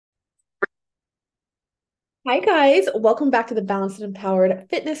Hi guys, welcome back to the Balanced and Empowered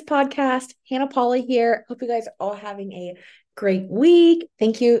Fitness Podcast. Hannah Paula here. Hope you guys are all having a great week.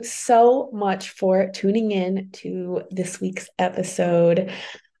 Thank you so much for tuning in to this week's episode.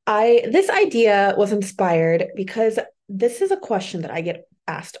 This idea was inspired because this is a question that I get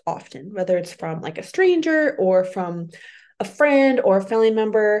asked often, whether it's from like a stranger or from a friend or a family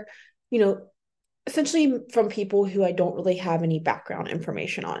member, you know, essentially from people who I don't really have any background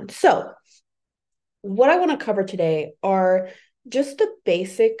information on. So, what I want to cover today are just the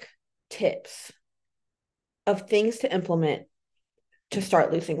basic tips of things to implement to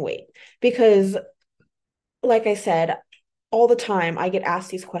start losing weight. Because, like I said, all the time I get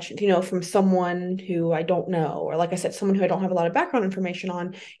asked these questions, from someone who I don't know, or like I said, someone who I don't have a lot of background information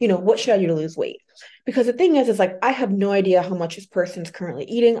on, what should I do to lose weight? Because the thing is like I have no idea how much this person's currently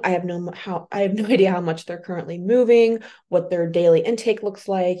eating. I have no idea how much they're currently moving, what their daily intake looks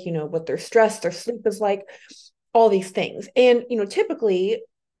like, what their stress, their sleep is like, all these things. And, typically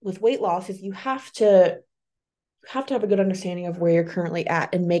with weight loss is you have to have a good understanding of where you're currently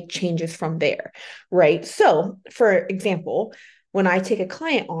at and make changes from there, right? So, for example, when I take a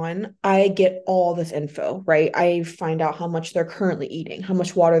client on, I get all this info, right? I find out how much they're currently eating, how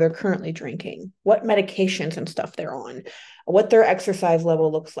much water they're currently drinking, what medications and stuff they're on, what their exercise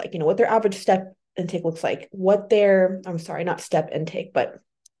level looks like, what their average step intake looks like, I'm sorry, not step intake, but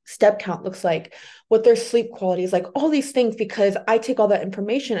step count looks like, what their sleep quality is like, all these things, because I take all that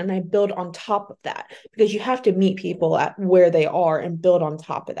information and I build on top of that, because you have to meet people at where they are and build on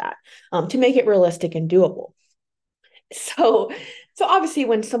top of that, to make it realistic and doable. So, so obviously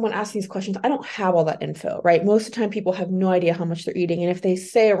when someone asks these questions, I don't have all that info, right? Most of the time people have no idea how much they're eating. And if they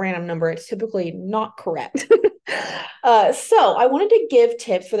say a random number, it's typically not correct. So I wanted to give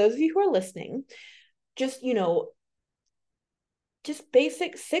tips for those of you who are listening, just, just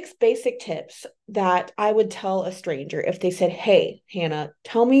basic 6 basic tips that I would tell a stranger if they said, "Hey, Hannah,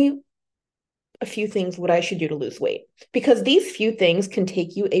 tell me a few things what I should do to lose weight." Because these few things can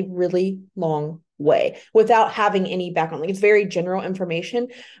take you a really long way without having any background. Like, it's very general information,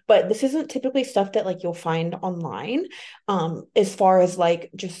 but this isn't typically stuff that like you'll find online, as far as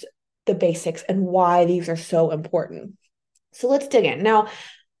like just the basics and why these are so important. So let's dig in. Now,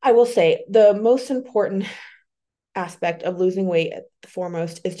 I will say the most important aspect of losing weight at the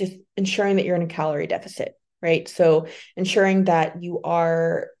foremost is just ensuring that you're in a calorie deficit, right? So ensuring that you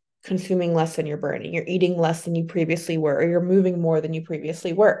are consuming less than you're burning, you're eating less than you previously were, or you're moving more than you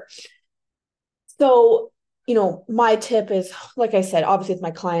previously were. So, my tip is, like I said, obviously with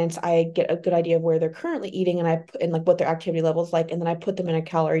my clients, I get a good idea of where they're currently eating and like what their activity level is like, and then I put them in a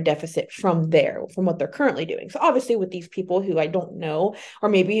calorie deficit from there, from what they're currently doing. So obviously with these people who I don't know, or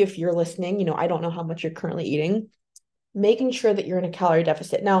maybe if you're listening, I don't know how much you're currently eating, making sure that you're in a calorie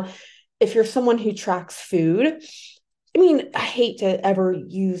deficit. Now, if you're someone who tracks food, I mean, I hate to ever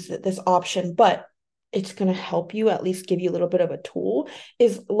use this option, but it's going to help you at least give you a little bit of a tool,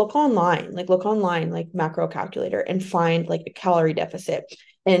 is look online, like macro calculator, and find like a calorie deficit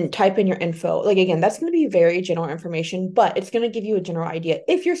and type in your info. Like, again, that's going to be very general information, but it's going to give you a general idea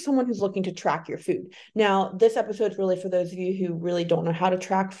if you're someone who's looking to track your food. Now, this episode is really for those of you who really don't know how to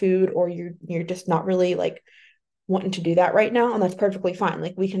track food, or you're just not really like wanting to do that right now, and that's perfectly fine.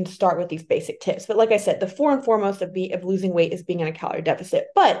 Like, we can start with these basic tips, but like I said, the fore and foremost of losing weight is being in a calorie deficit.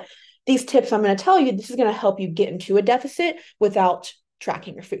 But these tips I'm going to tell you, this is going to help you get into a deficit without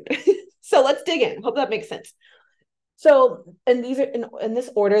tracking your food. So let's dig in. Hope that makes sense. So, and these are in this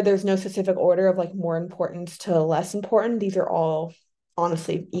order. There's no specific order of like more importance to less important. These are all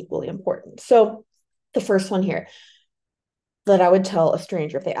honestly equally important. So the first one here that I would tell a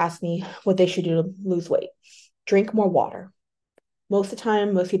stranger if they ask me what they should do to lose weight: drink more water. Most of the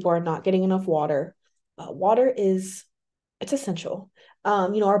time, most people are not getting enough water. Water is, it's essential.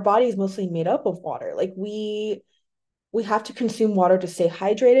 Our body is mostly made up of water. Like, we have to consume water to stay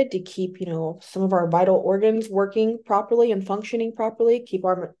hydrated, to keep, some of our vital organs working properly and functioning properly, keep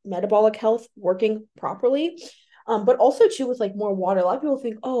our metabolic health working properly. But also too, with like more water, a lot of people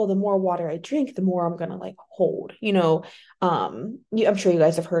think, oh, the more water I drink, the more I'm gonna like hold, I'm sure you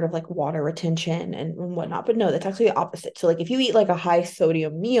guys have heard of like water retention and whatnot, but no, that's actually the opposite. So like if you eat like a high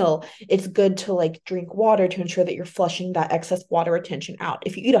sodium meal, it's good to like drink water to ensure that you're flushing that excess water retention out.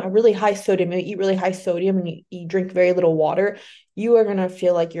 If you eat a really high sodium, you eat really high sodium and you drink very little water, you are gonna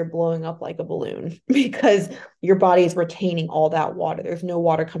feel like you're blowing up like a balloon because your body is retaining all that water. There's no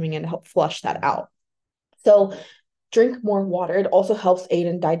water coming in to help flush that out. So drink more water. It also helps aid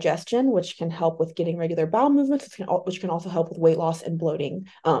in digestion, which can help with getting regular bowel movements, which can also help with weight loss and bloating.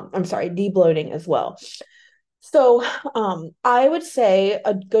 I'm sorry, debloating as well. So, I would say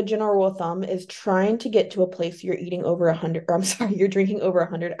a good general rule of thumb is trying to get to a place you're eating over 100, or I'm sorry, you're drinking over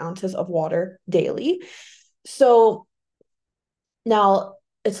 100 ounces of water daily. So now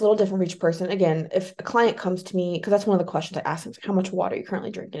it's a little different for each person. Again, if a client comes to me, because that's one of the questions I ask them, like, how much water are you currently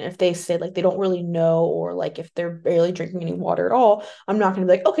drinking? If they say like they don't really know, or like if they're barely drinking any water at all, I'm not going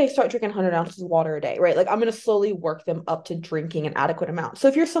to be like, okay, start drinking 100 ounces of water a day, right? Like I'm going to slowly work them up to drinking an adequate amount. So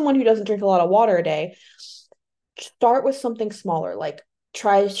if you're someone who doesn't drink a lot of water a day, start with something smaller, like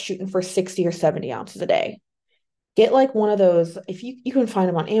try shooting for 60 or 70 ounces a day. Get like one of those, if you can find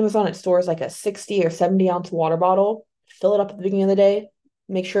them on Amazon at stores, like a 60 or 70-ounce water bottle, fill it up at the beginning of the day,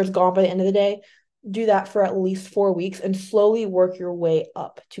 make sure it's gone by the end of the day. Do that for at least 4 weeks and slowly work your way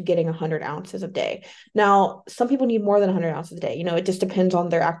up to getting 100 ounces a day. Now, some people need more than 100 ounces a day. It just depends on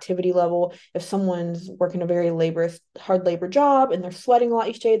their activity level. If someone's working a very laborious, hard labor job and they're sweating a lot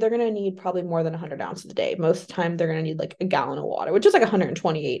each day, they're going to need probably more than 100 ounces a day. Most of the time, they're going to need like a gallon of water, which is like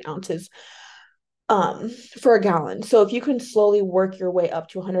 128 ounces for a gallon. So if you can slowly work your way up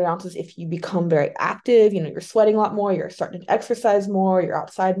to 100 ounces, if you become very active, you're sweating a lot more, you're starting to exercise more, you're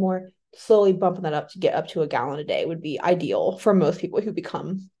outside more, slowly bumping that up to get up to a gallon a day would be ideal for most people who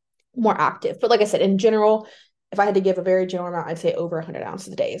become more active. But like I said, in general, if I had to give a very general amount, I'd say over 100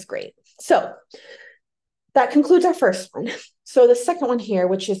 ounces a day is great. So that concludes our first one. So the second one here,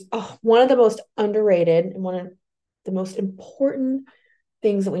 which is one of the most underrated and one of the most important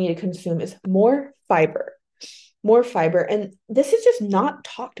things that we need to consume, is more fiber. More fiber. And this is just not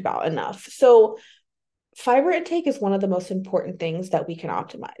talked about enough. So fiber intake is one of the most important things that we can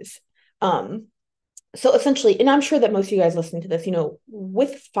optimize. Um, so essentially, and I'm sure that most of you guys listening to this,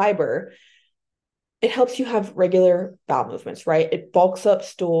 with fiber, it helps you have regular bowel movements, right? It bulks up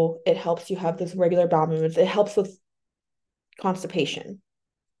stool. It helps you have those regular bowel movements. It helps with constipation.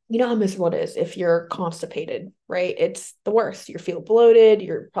 You know how miserable it is if you're constipated, right? It's the worst. You feel bloated.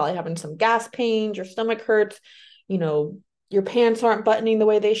 You're probably having some gas pains. Your stomach hurts. Your pants aren't buttoning the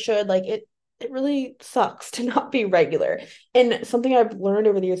way they should. Like it really sucks to not be regular. And something I've learned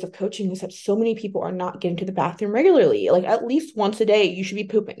over the years of coaching is that so many people are not getting to the bathroom regularly. Like at least once a day, you should be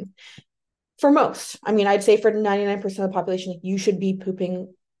pooping. For most, I mean, I'd say for 99% of the population, like, you should be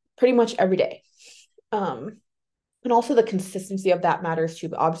pooping pretty much every day. Um, and also the consistency of that matters too.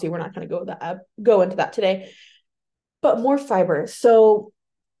 But obviously, we're not going to go into that today. But more fiber. So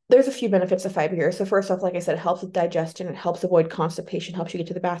there's a few benefits of fiber here. So first off, like I said, it helps with digestion. It helps avoid constipation. Helps you get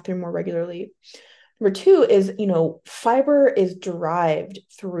to the bathroom more regularly. Number two is, fiber is derived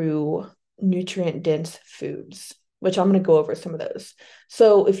through nutrient dense foods, which I'm going to go over some of those.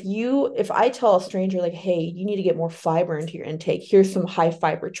 So if I tell a stranger like, hey, you need to get more fiber into your intake, here's some high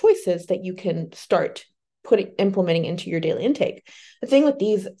fiber choices that you can start implementing into your daily intake. The thing with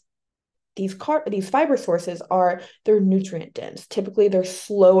these fiber sources are they're nutrient dense. Typically, they're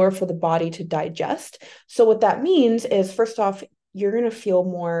slower for the body to digest. So what that means is, first off, you're going to feel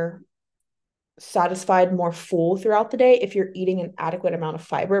more satisfied, more full throughout the day if you're eating an adequate amount of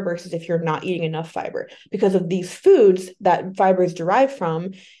fiber versus if you're not eating enough fiber. Because of these foods that fiber is derived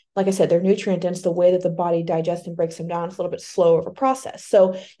from, like I said, they're nutrient dense. The way that the body digests and breaks them down is a little bit slower of a process.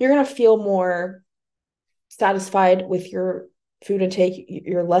 So you're going to feel more satisfied with your food intake.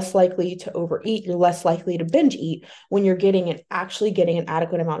 You're less likely to overeat. You're less likely to binge eat when you're actually getting an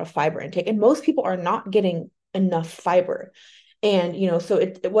adequate amount of fiber intake. And most people are not getting enough fiber. And, so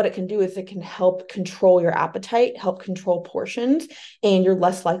what it can do is it can help control your appetite, help control portions, and you're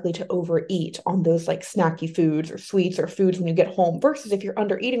less likely to overeat on those like snacky foods or sweets or foods when you get home, versus if you're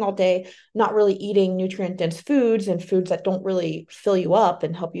under eating all day, not really eating nutrient dense foods and foods that don't really fill you up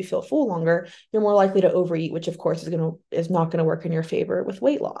and help you feel full longer, you're more likely to overeat, which of course is not going to work in your favor with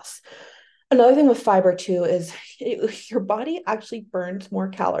weight loss. Another thing with fiber too is your body actually burns more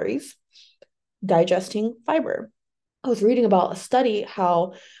calories digesting fiber. I was reading about a study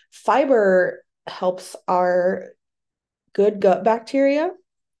how fiber helps our good gut bacteria.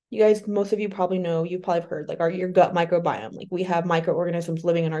 You guys, most of you probably know, you've probably heard like your gut microbiome. Like we have microorganisms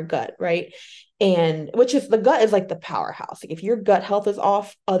living in our gut, right? And the gut is like the powerhouse. Like if your gut health is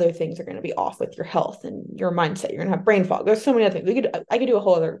off, other things are going to be off with your health and your mindset. You're going to have brain fog. There's so many other things. I could do a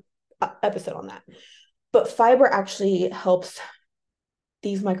whole other episode on that. But fiber actually helps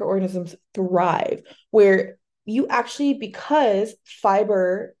these microorganisms thrive, where you actually, because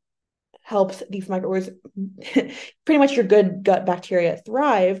fiber helps these microorganisms, pretty much your good gut bacteria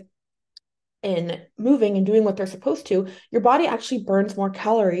thrive in moving and doing what they're supposed to, your body actually burns more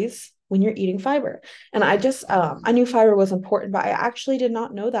calories when you're eating fiber. And I knew fiber was important, but I actually did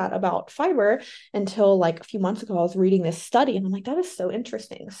not know that about fiber until like a few months ago. I was reading this study and I'm like, that is so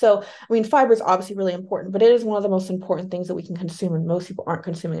interesting. So, I mean, fiber is obviously really important, but it is one of the most important things that we can consume, and most people aren't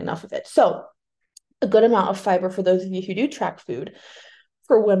consuming enough of it. So, a good amount of fiber for those of you who do track food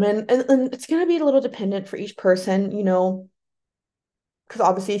for women, and it's going to be a little dependent for each person, because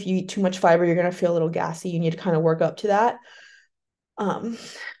obviously if you eat too much fiber, you're going to feel a little gassy. You need to kind of work up to that. Um,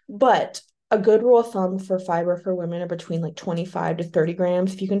 but a good rule of thumb for fiber for women are between like 25 to 30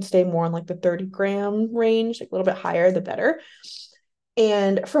 grams. If you can stay more on like the 30-gram range, like a little bit higher, the better.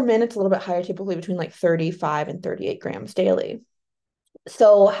 And for men, it's a little bit higher, typically between like 35 and 38 grams daily.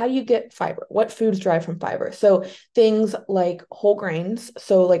 So, how do you get fiber? What foods derive from fiber? So, things like whole grains.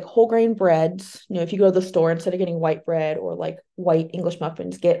 So, like whole grain breads, if you go to the store, instead of getting white bread or like white English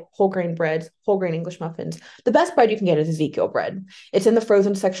muffins, get whole grain breads, whole grain English muffins. The best bread you can get is Ezekiel bread. It's in the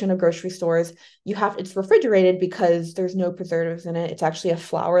frozen section of grocery stores. It's refrigerated because there's no preservatives in it. It's actually a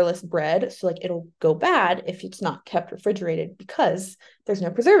flourless bread. So, like, it'll go bad if it's not kept refrigerated because there's no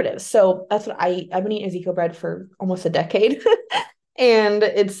preservatives. So, that's what I eat. I've been eating Ezekiel bread for almost a decade. And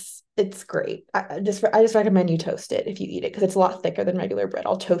it's great. I just recommend you toast it if you eat it because it's a lot thicker than regular bread.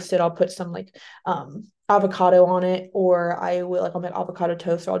 I'll toast it. I'll put some like avocado on it, or I'll make avocado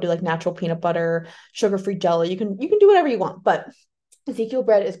toast, or I'll do like natural peanut butter, sugar-free jelly. You can do whatever you want, but Ezekiel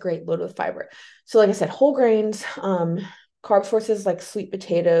bread is great, loaded with fiber. So like I said, whole grains, carb sources like sweet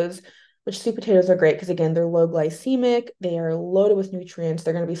potatoes, which sweet potatoes are great because again, they're low glycemic, they are loaded with nutrients,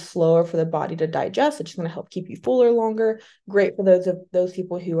 they're going to be slower for the body to digest, it's just going to help keep you fuller longer. Great for those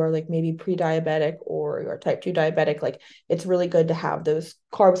people who are like maybe pre-diabetic or are type 2 diabetic. Like it's really good to have those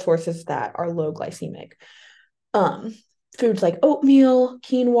carb sources that are low glycemic. Um, Foods like oatmeal,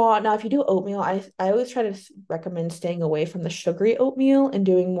 quinoa. Now, if you do oatmeal, I always try to recommend staying away from the sugary oatmeal and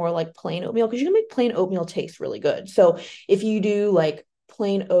doing more like plain oatmeal because you can make plain oatmeal taste really good. So if you do like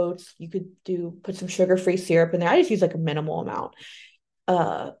plain oats, you could put some sugar-free syrup in there. I just use like a minimal amount.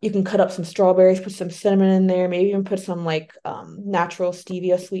 You can cut up some strawberries, put some cinnamon in there, maybe even put some like natural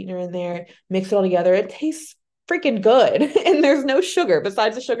stevia sweetener in there, mix it all together. It tastes freaking good. And there's no sugar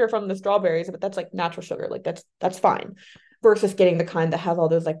besides the sugar from the strawberries, but that's like natural sugar. Like that's fine versus getting the kind that has all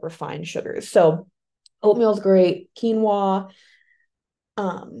those like refined sugars. So oatmeal's great, quinoa,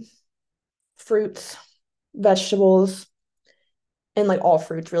 um, fruits, vegetables, and like all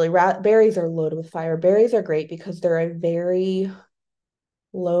fruits really. Berries are loaded with fiber. Berries are great because they're a very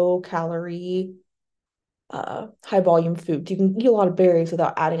low calorie, high volume food. You can eat a lot of berries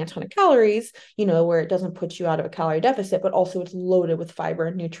without adding a ton of calories, where it doesn't put you out of a calorie deficit, but also it's loaded with fiber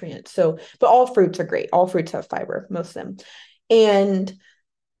and nutrients. So, but all fruits are great. All fruits have fiber, most of them. And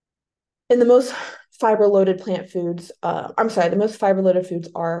the most fiber loaded plant foods, the most fiber loaded foods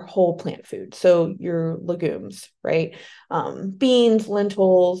are whole plant foods. So your legumes, right? Beans,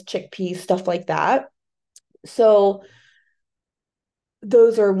 lentils, chickpeas, stuff like that. So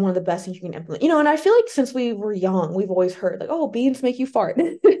those are one of the best things you can implement. And I feel like since we were young, we've always heard like, oh, beans make you fart.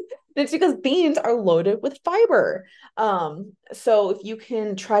 It's because beans are loaded with fiber. So if you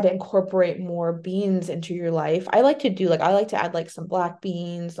can try to incorporate more beans into your life, I like to add like some black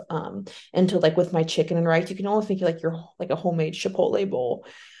beans into like with my chicken and rice. You can almost make it like your like a homemade Chipotle bowl.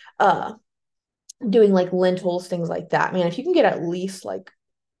 Uh Doing like lentils, things like that. Man, if you can get at least like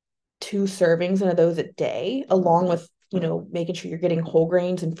 2 servings of those a day, along with making sure you're getting whole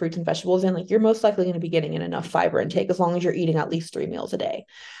grains and fruits and vegetables in, like you're most likely going to be getting in enough fiber intake as long as you're eating at least 3 meals a day.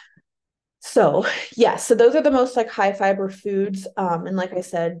 So yeah, so those are the most like high fiber foods. And like I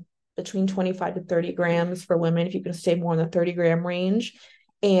said, between 25 to 30 grams for women, if you can stay more in the 30-gram range.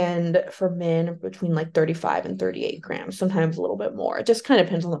 And for men, between like 35 and 38 grams, sometimes a little bit more. It just kind of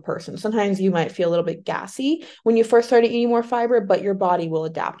depends on the person. Sometimes you might feel a little bit gassy when you first started eating more fiber, but your body will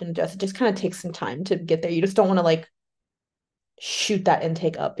adapt and adjust. It just kind of takes some time to get there. You just don't want to like shoot that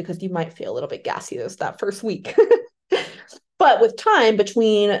intake up because you might feel a little bit gassy that first week. But with time,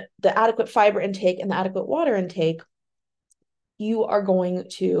 between the adequate fiber intake and the adequate water intake, you are going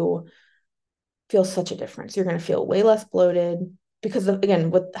to feel such a difference. You're going to feel way less bloated because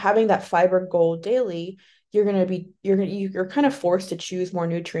again, with having that fiber goal daily, you're kind of forced to choose more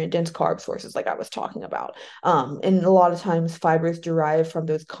nutrient dense carb sources like I was talking about. And a lot of times fibers derive from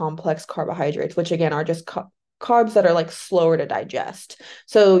those complex carbohydrates, which again are just carbs that are like slower to digest.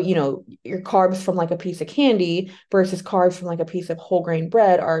 So, your carbs from like a piece of candy versus carbs from like a piece of whole grain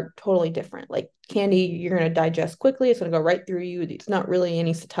bread are totally different. Like candy, you're going to digest quickly. It's going to go right through you. It's not really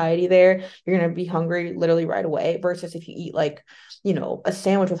any satiety there. You're going to be hungry literally right away versus if you eat like, a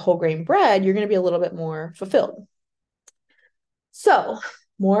sandwich with whole grain bread, you're going to be a little bit more fulfilled. So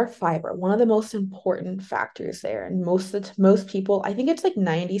More fiber, one of the most important factors there. And most people, I think it's like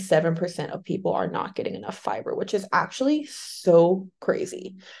 97% of people are not getting enough fiber, which is actually so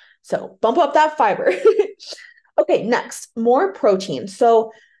crazy. So bump up that fiber. Okay, next, more protein.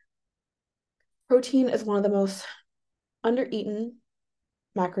 So protein is one of the most undereaten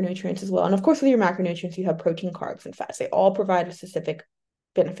macronutrients as well. And of course, with your macronutrients, you have protein, carbs, and fats. They all provide a specific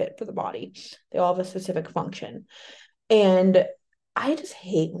benefit for the body. They all have a specific function. And I just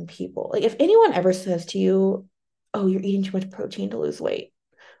hate when people, like, if anyone ever says to you, oh, you're eating too much protein to lose weight,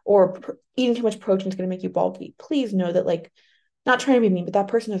 or eating too much protein is going to make you bulky, please know that, like, not trying to be mean, but that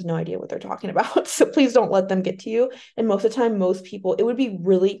person has no idea what they're talking about. So please don't let them get to you. And most of the time, most people, it would be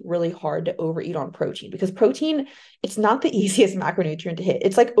really, really hard to overeat on protein, because protein, it's not the easiest macronutrient to hit.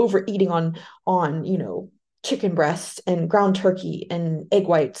 It's like overeating on, chicken breast and ground turkey and egg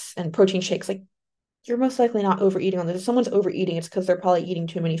whites and protein shakes. Like, you're most likely not overeating on this. If someone's overeating, it's because they're probably eating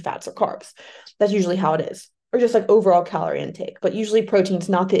too many fats or carbs. That's usually how it is. Or just like overall calorie intake. But usually protein's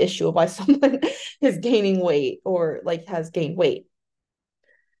not the issue of why someone is gaining weight or like has gained weight.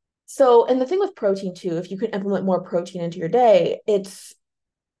 So, and the thing with protein too, if you can implement more protein into your day,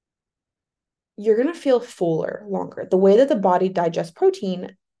 you're gonna feel fuller longer. The way that the body digests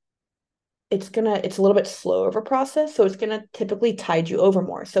protein, it's a little bit slower of a process, so it's gonna typically tide you over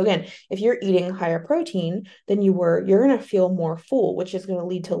more. So again, if you're eating higher protein than you're gonna feel more full, which is gonna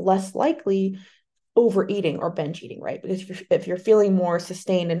lead to less likely overeating or binge eating, right? Because if you're feeling more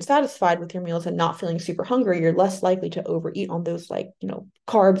sustained and satisfied with your meals and not feeling super hungry, you're less likely to overeat on those, like,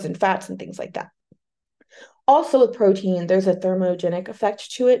 carbs and fats and things like that. Also with protein, there's a thermogenic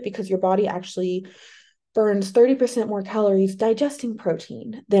effect to it, because your body actually burns 30% more calories digesting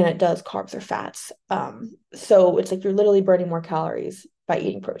protein than it does carbs or fats. So it's like you're literally burning more calories by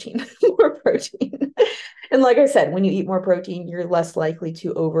eating protein, more protein. And like I said, when you eat more protein, you're less likely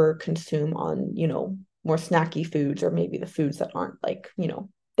to over consume on, more snacky foods, or maybe the foods that aren't, like,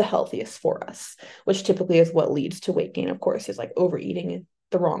 the healthiest for us, which typically is what leads to weight gain, of course, is like overeating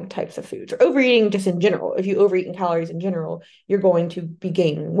the wrong types of foods, or overeating just in general. If you overeat in calories in general, you're going to be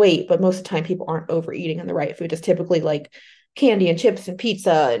gaining weight. But most of the time, people aren't overeating in the right food. It's typically like candy and chips and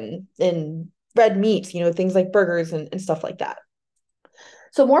pizza and red meats, things like burgers and stuff like that.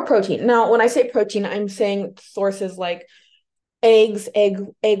 So more protein. Now, when I say protein, I'm saying sources like eggs, egg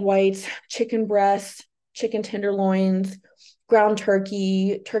whites, chicken breast, chicken tenderloins, ground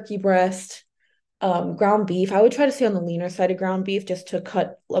turkey, turkey breast, ground beef. I would try to stay on the leaner side of ground beef, just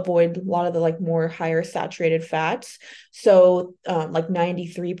to avoid a lot of the, like, more higher saturated fats. So like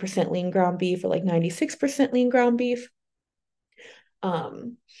 93% lean ground beef, or like 96% lean ground beef.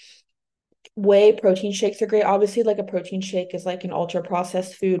 Um, Whey protein shakes are great. Obviously, like, a protein shake is like an ultra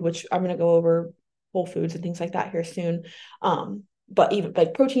processed food, which I'm gonna go over Whole Foods and things like that here soon. But even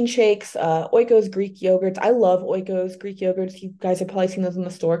like protein shakes, Oikos Greek yogurts. I love Oikos Greek yogurts. You guys have probably seen those in the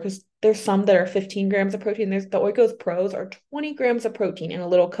store, because there's some that are 15 grams of protein. There's the Oikos Pros are 20 grams of protein in a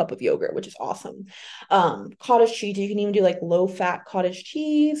little cup of yogurt, which is awesome. Cottage cheese, you can even do like low fat cottage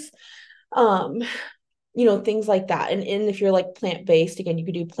cheese. Um, things like that. And if you're like plant-based, again, you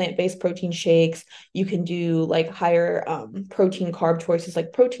could do plant-based protein shakes. You can do like higher protein carb choices,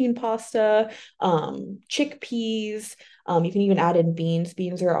 like protein pasta, chickpeas. You can even add in beans.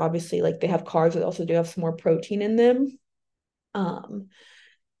 Beans are obviously, like, they have carbs, but also do have some more protein in them. Um,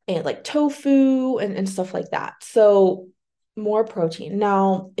 and like tofu and stuff like that. So more protein.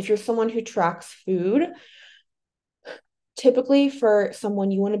 Now, if you're someone who tracks food, typically for someone,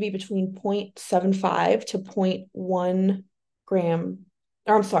 you want to be between 0.75 to zero point 0.1 gram,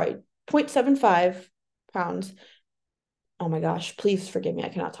 or I'm sorry, 0.75 pounds. Oh my gosh, please forgive me. I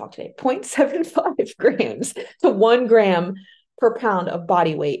cannot talk today. 0.75 grams to 1 gram per pound of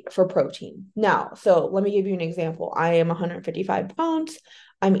body weight for protein. Now, so let me give you an example. I am 155 pounds.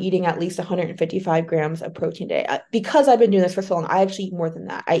 I'm eating at least 155 grams of protein a day. Because I've been doing this for so long, I actually eat more than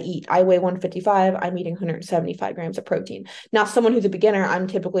that. I weigh 155. I'm eating 175 grams of protein. Now, someone who's a beginner, I'm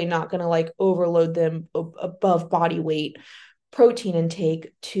typically not going to like overload them above body weight protein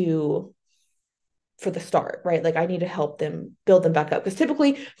intake for the start, right? Like, I need to help them build them back up. Because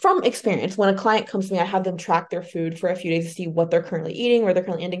typically, from experience, when a client comes to me, I have them track their food for a few days to see what they're currently eating, where they're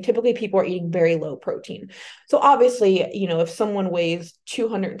currently ending. Typically, people are eating very low protein. So obviously, if someone weighs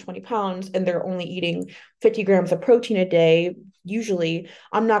 220 pounds and they're only eating 50 grams of protein a day, usually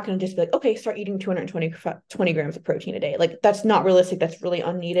I'm not going to just be like, okay, start eating 220 grams of protein a day. Like, that's not realistic. That's really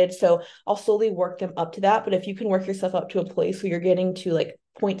unneeded. So I'll slowly work them up to that. But if you can work yourself up to a place where you're getting to like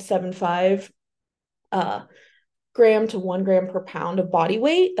 0.75 uh, gram to 1 gram per pound of body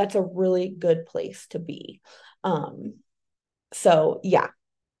weight, that's a really good place to be. So yeah.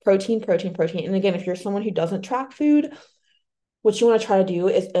 protein, protein, protein. And again, if you're someone who doesn't track food, what you want to try to do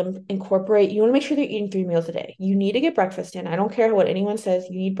is incorporate, you want to make sure they're eating 3 meals a day. You need to get breakfast in. I don't care what anyone says,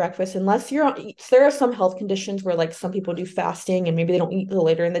 you need breakfast unless you're on, there are some health conditions where like some people do fasting and maybe they don't eat till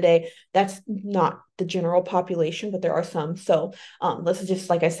later in the day. That's not the general population, but there are some. So this is just,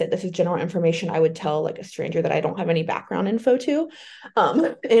 like I said, this is general information I would tell like a stranger that I don't have any background info to,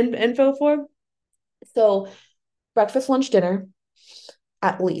 info for. So breakfast, lunch, dinner,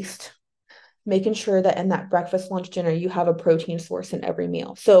 at least making sure that in that breakfast, lunch, dinner, you have a protein source in every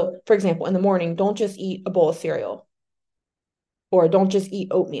meal. So, for example, in the morning, don't just eat a bowl of cereal or don't just eat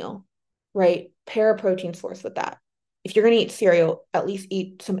oatmeal, right? Pair a protein source with that. If you're going to eat cereal, at least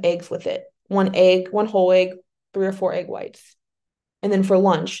eat some eggs with it. One egg, one whole egg, 3 or 4 egg whites. And then for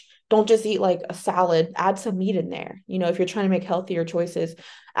lunch, don't just eat like a salad, add some meat in there. If you're trying to make healthier choices,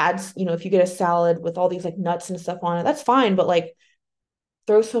 if you get a salad with all these like nuts and stuff on it, that's fine. But like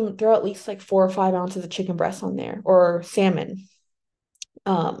throw at least like 4 or 5 ounces of chicken breast on there or salmon.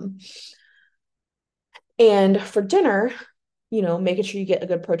 And for dinner, making sure you get a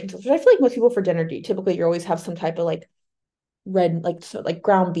good protein source. I feel like most people for dinner do. Typically, you always have some type of like like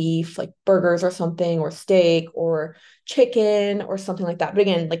ground beef, like burgers or something, or steak or chicken or something like that. But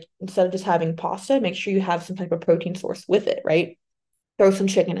again, like instead of just having pasta, make sure you have some type of protein source with it, right? Throw some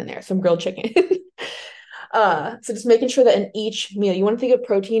chicken in there, some grilled chicken. So just making sure that in each meal, you want to think of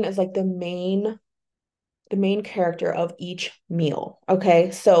protein as like the main character of each meal.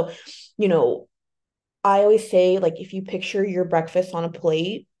 Okay. So, I always say, like, if you picture your breakfast on a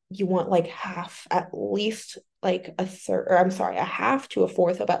plate, you want like half, at least like a third, or I'm sorry, a half to a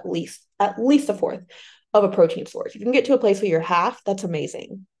fourth of at least a fourth of a protein source. If you can get to a place where you're half, that's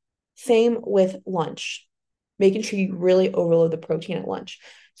amazing. Same with lunch, making sure you really overload the protein at lunch.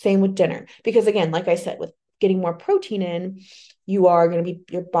 Same with dinner. Because again, like I said, with getting more protein in,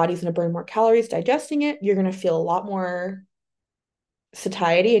 your body's going to burn more calories digesting it. You're going to feel a lot more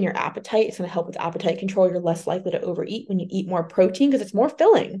satiety in your appetite. It's going to help with appetite control. You're less likely to overeat when you eat more protein because it's more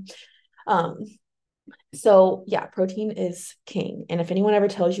filling. Um, so yeah, protein is king. And if anyone ever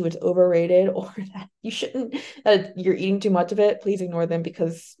tells you it's overrated or that you shouldn't, that you're eating too much of it, please ignore them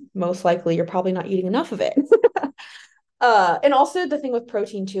because most likely you're probably not eating enough of it. And also the thing with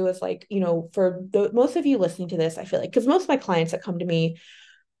protein too is like, for most of you listening to this, I feel like, because most of my clients that come to me,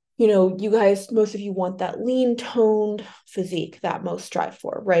 you guys, most of you want that lean toned physique that most strive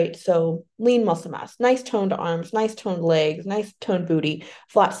for, right? So lean muscle mass, nice toned arms, nice toned legs, nice toned booty,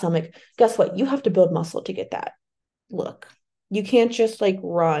 flat stomach. Guess what? You have to build muscle to get that look. You can't just like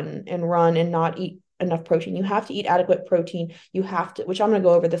run and not eat enough protein. You have to eat adequate protein. You have to, which I'm going to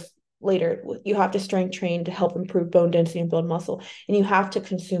go over this later, you have to strength train to help improve bone density and build muscle. And you have to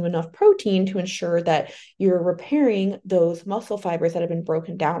consume enough protein to ensure that you're repairing those muscle fibers that have been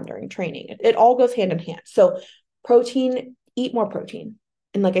broken down during training. It all goes hand in hand. So protein, eat more protein.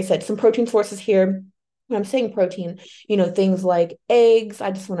 And like I said, some protein sources here. When I'm saying protein, things like eggs,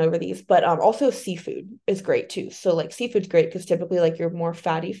 I just went over these, but also seafood is great too. So like seafood's great because typically like your more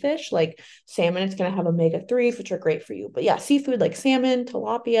fatty fish, like salmon, it's going to have omega-3s, which are great for you. But yeah, seafood like salmon,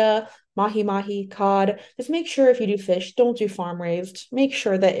 tilapia, mahi, cod, just make sure if you do fish, don't do farm raised. Make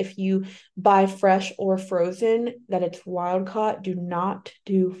sure that if you buy fresh or frozen, that it's wild caught. Do not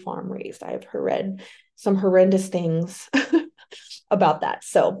do farm raised. I have read some horrendous things about that.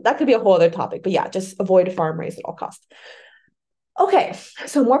 So that could be a whole other topic, but yeah, just avoid farm raised at all costs. Okay,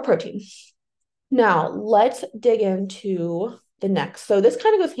 so more protein. Now let's dig into the next. So this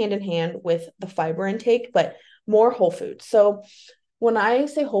kind of goes hand in hand with the fiber intake, but more whole foods. So when I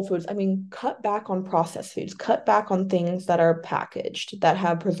say whole foods, I mean cut back on processed foods, cut back on things that are packaged that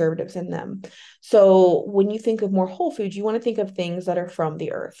have preservatives in them. So when you think of more whole foods, you want to think of things that are from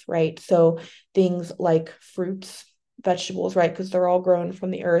the earth, right? So things like fruits, vegetables, right? Because they're all grown from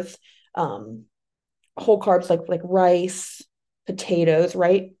the earth. Whole carbs like rice, potatoes,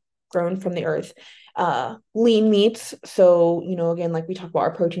 right? Grown from the earth. Lean meats. So, again, like we talked about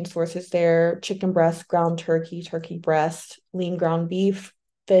our protein sources there, chicken breast, ground turkey, turkey breast, lean ground beef,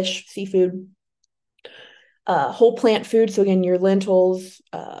 fish, seafood, whole plant food. So again, your lentils,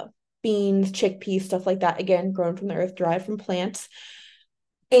 beans, chickpeas, stuff like that. Again, grown from the earth, derived from plants.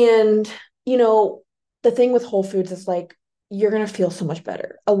 And, the thing with whole foods is like, you're going to feel so much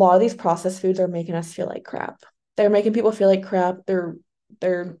better. A lot of these processed foods are making us feel like crap. They're making people feel like crap. They're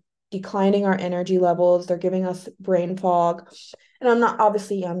declining our energy levels. They're giving us brain fog. And I'm not,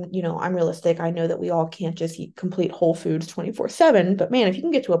 obviously, I'm realistic. I know that we all can't just eat complete whole foods 24/7, but man, if you can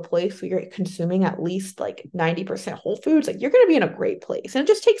get to a place where you're consuming at least like 90% whole foods, like you're going to be in a great place. And it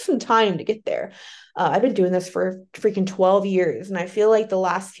just takes some time to get there. I've been doing this for freaking 12 years. And I feel like the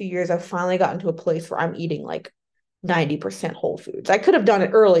last few years, I've finally gotten to a place where I'm eating like 90% whole foods. I could have done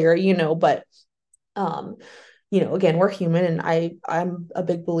it earlier, but um, again, we're human, and I'm a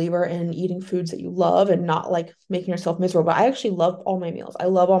big believer in eating foods that you love and not like making yourself miserable. But I actually love all my meals. I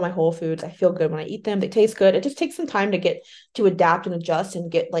love all my whole foods. I feel good when I eat them. They taste good. It just takes some time to get to adapt and adjust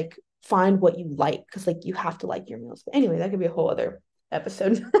and get like find what you like, because like you have to like your meals. But anyway, that could be a whole other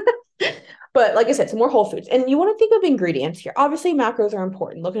episode. But like I said, some more whole foods. And you want to think of ingredients here. Obviously, macros are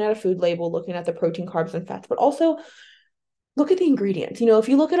important, looking at a food label, looking at the protein, carbs, and fats, but also look at the ingredients. If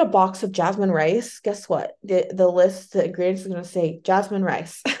you look at a box of jasmine rice, guess what? The ingredients is going to say jasmine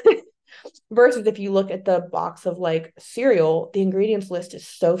rice. Versus if you look at the box of like cereal, the ingredients list is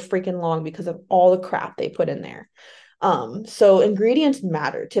so freaking long because of all the crap they put in there. So ingredients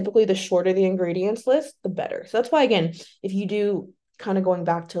matter. Typically, the shorter the ingredients list, the better. So that's why, again, if you do, kind of going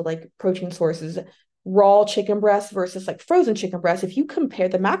back to like protein sources, raw chicken breast versus like frozen chicken breast, if you compare,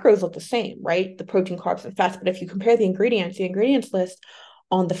 the macros look the same, right? The protein, carbs, and fats. But if you compare the ingredients list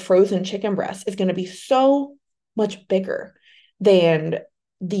on the frozen chicken breast is going to be so much bigger than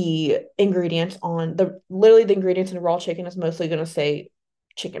the ingredients on the ingredients in raw chicken is mostly going to say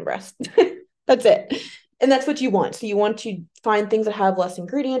chicken breast. That's it. And that's what you want. So you want to find things that have less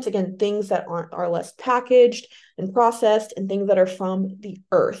ingredients, again, things that are less packaged and processed, and things that are from the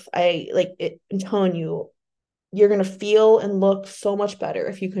earth. I'm telling you, you're going to feel and look so much better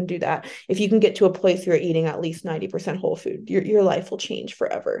if you can do that. If you can get to a place where you're eating at least 90% whole food, your life will change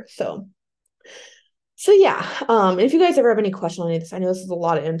forever. So yeah, if you guys ever have any questions on any of this, I know this is a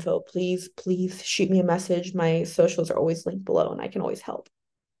lot of info. Please shoot me a message. My socials are always linked below, and I can always help.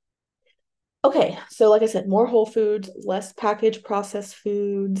 Okay, so like I said, more whole foods, less packaged processed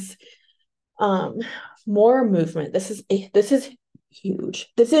foods, um, more movement. This is huge.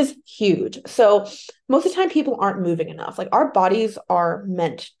 This is huge. So most of the time people aren't moving enough. Like our bodies are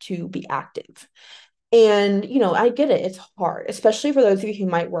meant to be active. And, I get it. It's hard, especially for those of you who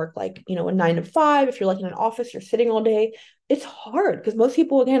might work like, a 9 to 5. If you're like in an office, you're sitting all day. It's hard because most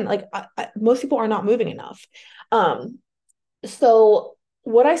people, again, like most people are not moving enough. So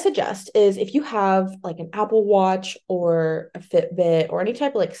what I suggest is if you have like an Apple Watch or a Fitbit or any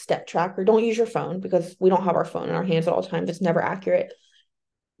type of like step tracker, don't use your phone because we don't have our phone in our hands at all times. It's never accurate.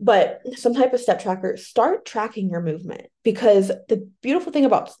 But some type of step tracker, start tracking your movement, because the beautiful thing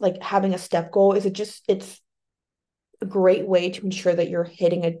about like having a step goal is it's a great way to ensure that you're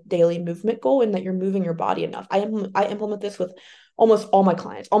hitting a daily movement goal and that you're moving your body enough. I implement this with almost all my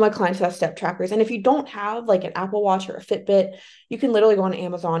clients. All my clients have step trackers. And if you don't have like an Apple Watch or a Fitbit, you can literally go on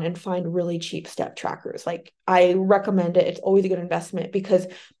Amazon and find really cheap step trackers. Like I recommend it. It's always a good investment because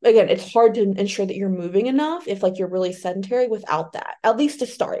again, it's hard to ensure that you're moving enough if like you're really sedentary without that. At least to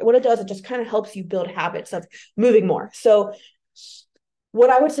start. What it does, it just kind of helps you build habits of moving more. So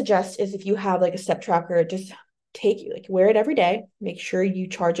what I would suggest is if you have like a step tracker, just wear it every day, make sure you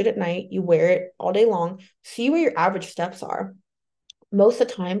charge it at night, you wear it all day long, see where your average steps are. Most of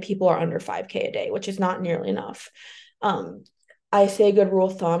the time people are under 5K a day, which is not nearly enough. I say a good rule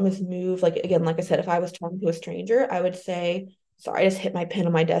of thumb is move, like again, like I said, if I was talking to a stranger, I would say, sorry, I just hit my pen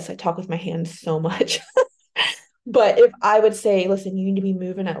on my desk, I talk with my hands so much. But if I would say, listen, you need to be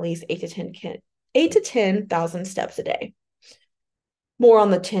moving at least 8 to 10,000 steps a day, more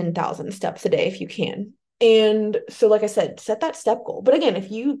on the 10,000 steps a day if you can. And so, like I said, set that step goal. But again,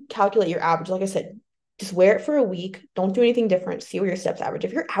 if you calculate your average, like I said, just wear it for a week. Don't do anything different. See where your steps average.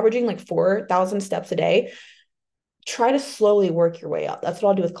 If you're averaging like 4,000 steps a day, try to slowly work your way up. That's what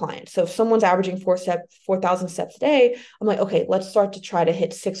I'll do with clients. So if someone's averaging 4,000 steps a day, I'm like, okay, let's start to try to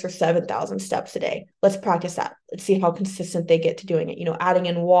hit 6 or 7,000 steps a day. Let's practice that. Let's see how consistent they get to doing it. Adding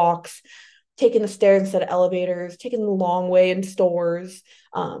in walks, taking the stairs instead of elevators, taking the long way in stores,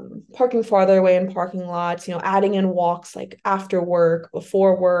 parking farther away in parking lots, adding in walks like after work,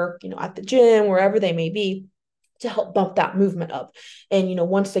 before work, at the gym, wherever they may be, to help bump that movement up. And,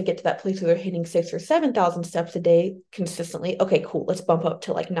 once they get to that place where they're hitting 6 or 7,000 steps a day consistently, okay, cool, let's bump up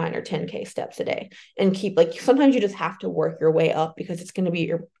to like 9 or 10K steps a day and keep like, sometimes you just have to work your way up because it's going to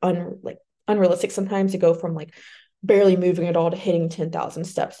be unrealistic sometimes to go from like barely moving at all to hitting 10,000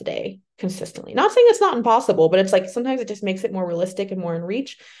 steps a day consistently. Not saying it's not impossible, but it's like sometimes it just makes it more realistic and more in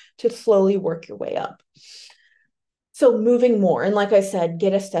reach to slowly work your way up. So moving more. And like I said,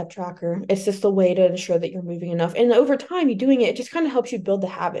 get a step tracker. It's just a way to ensure that you're moving enough. And over time, you doing it, it just kind of helps you build the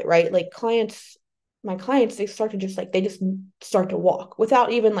habit, right? Like clients my clients, they start to just like, they just start to walk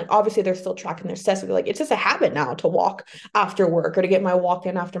without even like, obviously they're still tracking their steps. But like, it's just a habit now to walk after work or to get my walk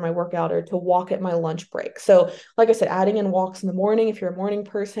in after my workout or to walk at my lunch break. So like I said, adding in walks in the morning, if you're a morning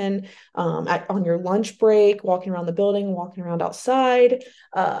person, on your lunch break, walking around the building, walking around outside,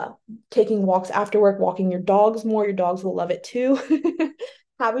 taking walks after work, walking your dogs more, your dogs will love it too.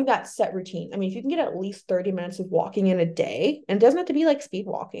 Having that set routine. I mean, if you can get at least 30 minutes of walking in a day, and it doesn't have to be like speed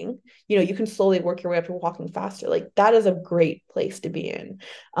walking, you can slowly work your way up to walking faster. Like that is a great place to be in.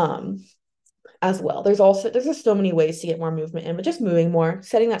 As well. There's just so many ways to get more movement in, but just moving more,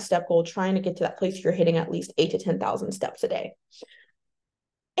 setting that step goal, trying to get to that place you're hitting at least 8 to 10,000 steps a day.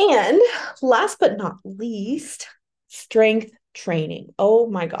 And last but not least, strength training. Oh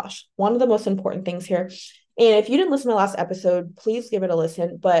my gosh, one of the most important things here. And if you didn't listen to my last episode, please give it a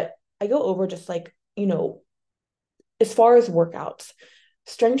listen. But I go over just like, as far as workouts,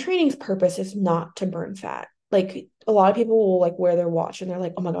 strength training's purpose is not to burn fat. Like a lot of people will like wear their watch and they're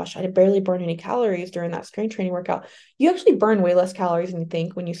like, oh my gosh, I barely burn any calories during that strength training workout. You actually burn way less calories than you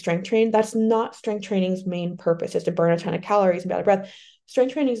think when you strength train. That's not strength training's main purpose, is to burn a ton of calories and be out of breath.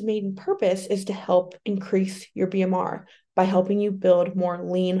 Strength training's main purpose is to help increase your BMR by helping you build more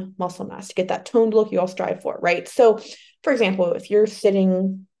lean muscle mass to get that toned look you all strive for, right? So, for example, if you're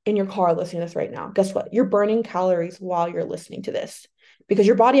sitting in your car listening to this right now, guess what? You're burning calories while you're listening to this because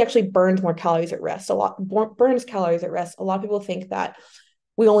your body actually burns more calories at rest. Burns calories at rest. A lot of people think that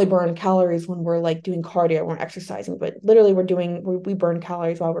we only burn calories when we're like doing cardio, we're exercising, but literally we burn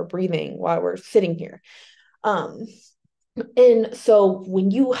calories while we're breathing, while we're sitting here. And so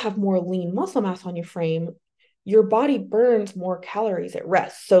when you have more lean muscle mass on your frame, your body burns more calories at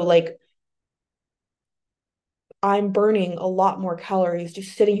rest. So like I'm burning a lot more calories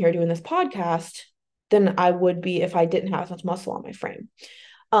just sitting here doing this podcast than I would be if I didn't have as much muscle on my frame.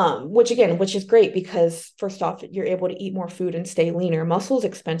 Which is great because first off, you're able to eat more food and stay leaner. Muscle is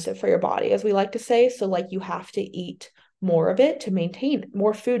expensive for your body, as we like to say. So like you have to eat more of it to maintain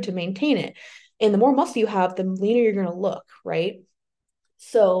more food to maintain it. And the more muscle you have, the leaner you're going to look, right?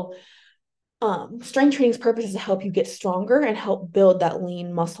 So strength training's purpose is to help you get stronger and help build that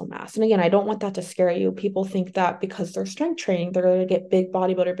lean muscle mass. And again, I don't want that to scare you. People think that because they're strength training, they're going to get big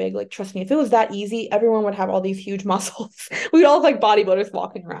bodybuilder big. Like, trust me, if it was that easy, everyone would have all these huge muscles. We'd all like bodybuilders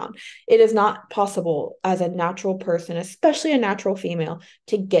walking around. It is not possible as a natural person, especially a natural female,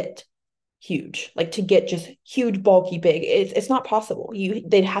 to get huge, like to get just huge, bulky, big. It's not possible.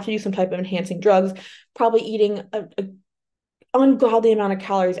 They'd have to do some type of enhancing drugs, probably eating a ungodly amount of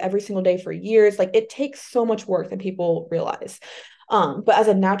calories every single day for years. Like it takes so much work than people realize. But as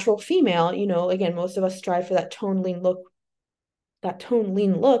a natural female, again, most of us strive for that toned lean look.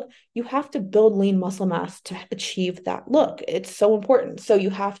 You have to build lean muscle mass to achieve that look. It's so important. So you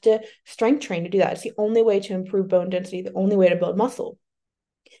have to strength train to do that. It's the only way to improve bone density, the only way to build muscle.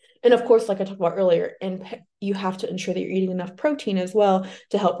 And of course, like I talked about earlier, and you have to ensure that you're eating enough protein as well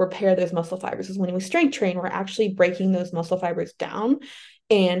to help repair those muscle fibers. Because when we strength train, we're actually breaking those muscle fibers down.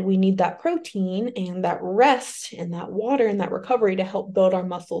 And we need that protein and that rest and that water and that recovery to help build our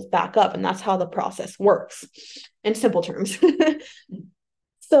muscles back up. And that's how the process works in simple terms.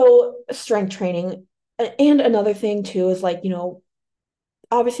 So strength training. And another thing too is like,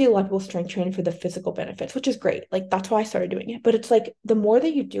 obviously a lot of people strength train for the physical benefits, which is great. Like that's why I started doing it. But it's like the more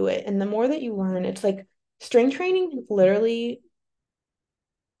that you do it and the more that you learn, it's like strength training literally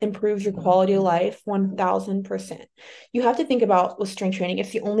improves your quality of life 1000%. You have to think about with strength training,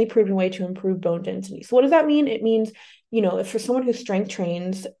 it's the only proven way to improve bone density. So what does that mean? It means, if for someone who strength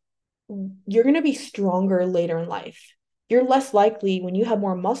trains, you're going to be stronger later in life. You're less likely, when you have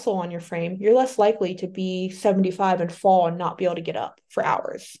more muscle on your frame, you're less likely to be 75 and fall and not be able to get up for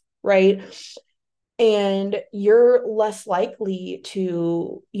hours, right? And you're less likely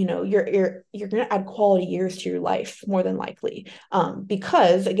to, you're going to add quality years to your life more than likely,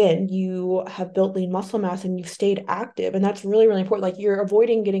 because again, you have built lean muscle mass and you've stayed active, and that's really, really important. Like you're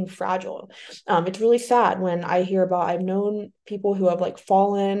avoiding getting fragile. It's really sad when I've known people who have like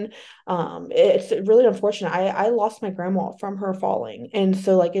fallen. It's really unfortunate. I lost my grandma from her falling, and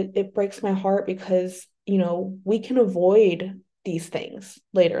so like it breaks my heart because we can avoid these things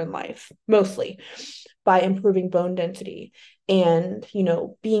later in life, mostly by improving bone density and,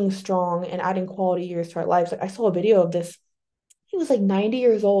 being strong and adding quality years to our lives. Like I saw a video of this. He was like 90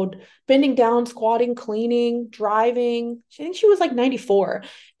 years old, bending down, squatting, cleaning, driving. I think she was like 94.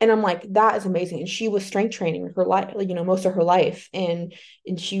 And I'm like, that is amazing. And she was strength training her life, most of her life. And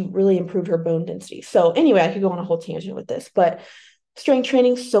she really improved her bone density. So anyway, I could go on a whole tangent with this, but strength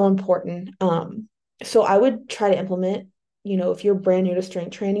training is so important. So I would try to implement if you're brand new to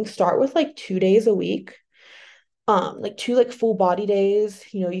strength training, start with like 2 days a week, like two like full body days.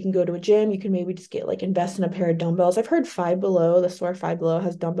 You can go to a gym, you can maybe just get like invest in a pair of dumbbells. I've heard Five Below, the store Five Below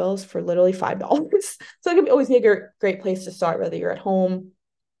has dumbbells for literally $5. So it can always be a great place to start, whether you're at home,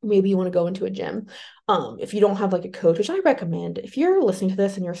 maybe you want to go into a gym. If you don't have like a coach, which I recommend, if you're listening to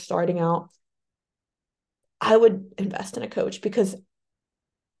this and you're starting out, I would invest in a coach because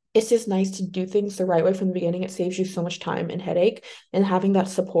it's just nice to do things the right way from the beginning. It saves you so much time and headache, and having that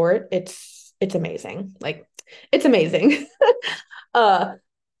support, it's amazing. Like it's amazing. uh,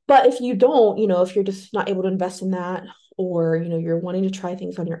 but if you don't, if you're just not able to invest in that, or you're wanting to try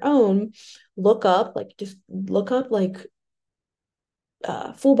things on your own, look up like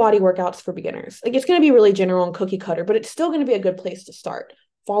full body workouts for beginners. Like it's going to be really general and cookie cutter, but it's still going to be a good place to start.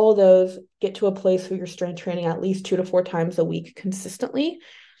 Follow those, get to a place where you're strength training at least 2 to 4 times a week consistently,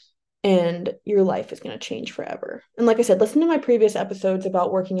 and your life is going to change forever. And like I said, listen to my previous episodes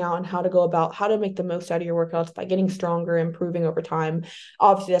about working out and how to go about how to make the most out of your workouts by getting stronger, improving over time.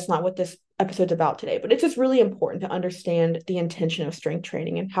 Obviously, that's not what this episode's about today, but it's just really important to understand the intention of strength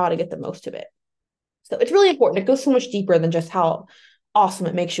training and how to get the most of it. So it's really important. It goes so much deeper than just how awesome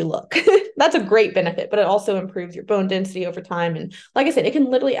it makes you look. That's a great benefit, but it also improves your bone density over time. And like I said, it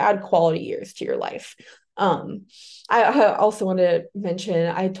can literally add quality years to your life. Um, I also want to mention,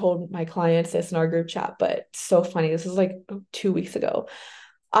 I told my clients this in our group chat, but so funny. This is like 2 weeks ago.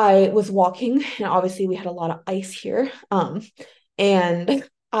 I was walking, and obviously we had a lot of ice here. And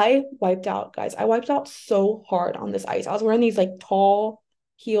I wiped out, guys. I wiped out so hard on this ice. I was wearing these like tall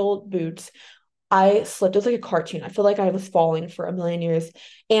heeled boots. I slipped. It was like a cartoon. I feel like I was falling for a million years,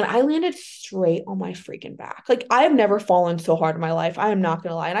 and I landed straight on my freaking back. Like I have never fallen so hard in my life. I am not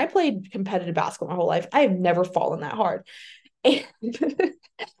gonna lie. And I played competitive basketball my whole life. I have never fallen that hard. And,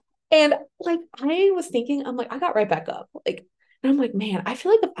 and like I was thinking, I'm like, I got right back up. Like, and I'm like, man, I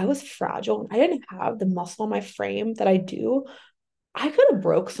feel like if I was fragile and I didn't have the muscle on my frame that I do, I could have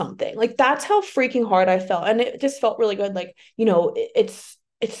broke something. Like that's how freaking hard I felt. And it just felt really good. Like, it's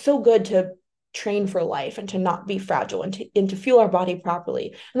so good to train for life and to not be fragile and to fuel our body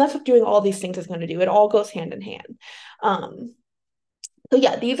properly. And that's what doing all these things is going to do. It all goes hand in hand. Um, so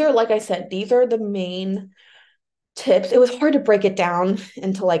yeah, these are, like I said, these are the main tips. It was hard to break it down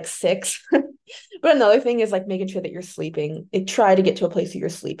into like six. But another thing is like making sure that you're sleeping. Try to get to a place where you're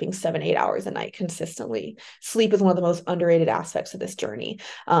sleeping 7, 8 hours a night consistently. Sleep is one of the most underrated aspects of this journey.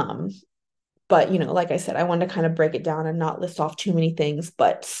 But like I said, I wanted to kind of break it down and not list off too many things,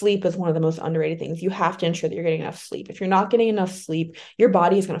 but sleep is one of the most underrated things. You have to ensure that you're getting enough sleep. If you're not getting enough sleep, your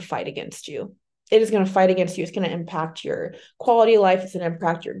body is going to fight against you. It is going to fight against you. It's going to impact your quality of life. It's going to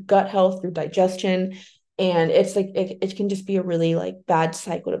impact your gut health through digestion. And it's like it can just be a really like bad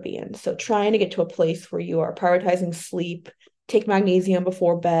cycle to be in. So trying to get to a place where you are prioritizing sleep, take magnesium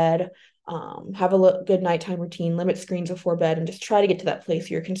before bed, have a good nighttime routine, limit screens before bed, and just try to get to that place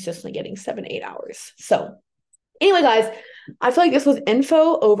where you're consistently getting 7, 8 hours. So anyway, guys, I feel like this was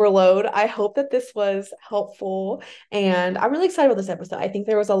info overload. I hope that this was helpful. And I'm really excited about this episode. I think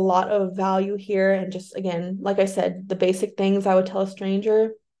there was a lot of value here. And just again, like I said, the basic things I would tell a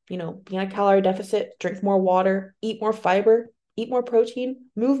stranger, be in a calorie deficit, drink more water, eat more fiber, eat more protein,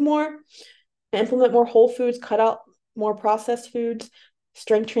 move more, implement more whole foods, cut out more processed foods,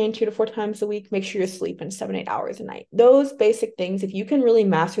 strength train 2 to 4 times a week, make sure you're sleeping 7, 8 hours a night. Those basic things, if you can really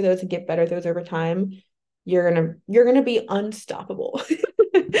master those and get better at those over time, you're gonna be unstoppable.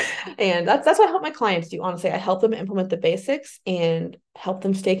 And that's what I help my clients do. Honestly, I help them implement the basics and help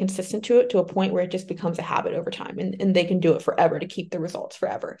them stay consistent to it to a point where it just becomes a habit over time, and they can do it forever to keep the results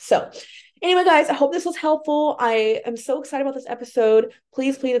forever. So anyway, guys, I hope this was helpful. I am so excited about this episode.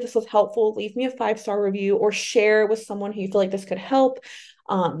 Please, if this was helpful, leave me a 5-star review or share with someone who you feel like this could help.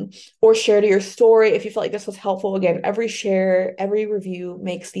 Or share to your story if you feel like this was helpful. Again, every share, every review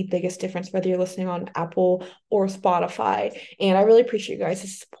makes the biggest difference, whether you're listening on Apple or Spotify. And I really appreciate you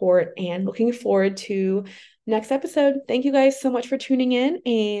guys' support and looking forward to next episode. Thank you guys so much for tuning in,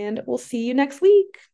 and we'll see you next week.